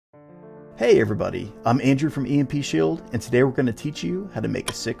Hey everybody, I'm Andrew from EMP Shield, and today we're going to teach you how to make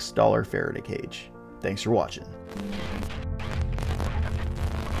a $6 Faraday cage. Thanks for watching.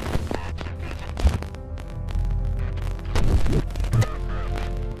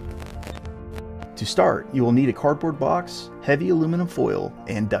 To start, you will need a cardboard box, heavy aluminum foil,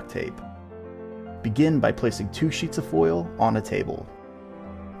 and duct tape. Begin by placing 2 sheets of foil on a table.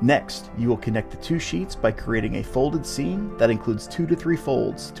 Next, you will connect the 2 sheets by creating a folded seam that includes 2 to 3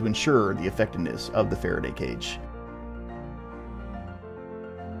 folds to ensure the effectiveness of the Faraday cage.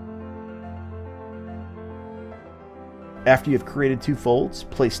 After you have created 2 folds,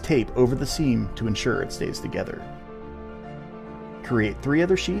 place tape over the seam to ensure it stays together. Create 3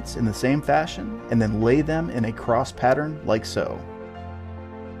 other sheets in the same fashion and then lay them in a cross pattern like so.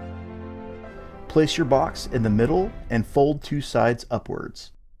 Place your box in the middle and fold 2 sides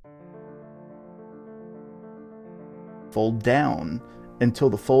upwards. Fold down until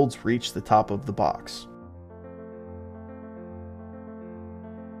the folds reach the top of the box.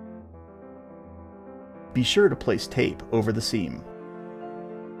 Be sure to place tape over the seam.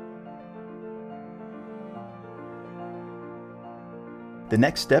 The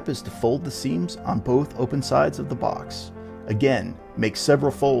next step is to fold the seams on both open sides of the box. Again, make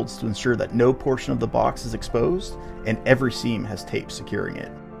several folds to ensure that no portion of the box is exposed and every seam has tape securing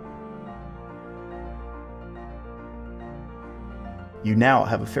it. You now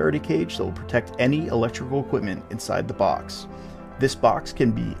have a Faraday cage that will protect any electrical equipment inside the box. This box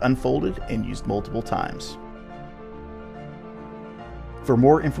can be unfolded and used multiple times. For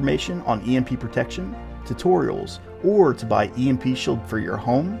more information on EMP protection, tutorials, or to buy EMP Shield for your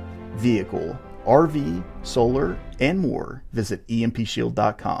home, vehicle, RV, solar, and more, visit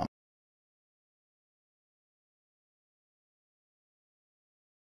empshield.com.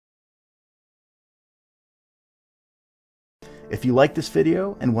 If you like this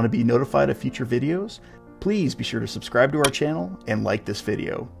video and want to be notified of future videos, please be sure to subscribe to our channel and like this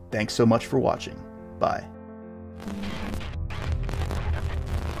video. Thanks so much for watching. Bye.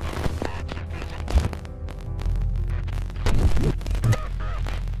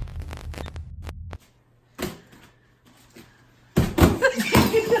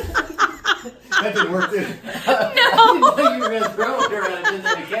 That didn't work, did it? No! I didn't know you were going to throw it around and didn't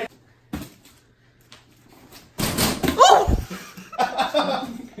have a catch.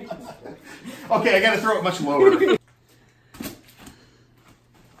 Okay, I gotta throw it much lower. Upside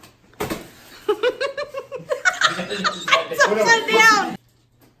down!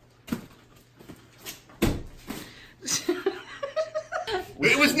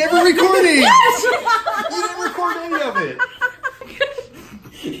 It was never recording! You didn't record any of it!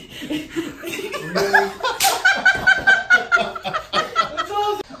 Really?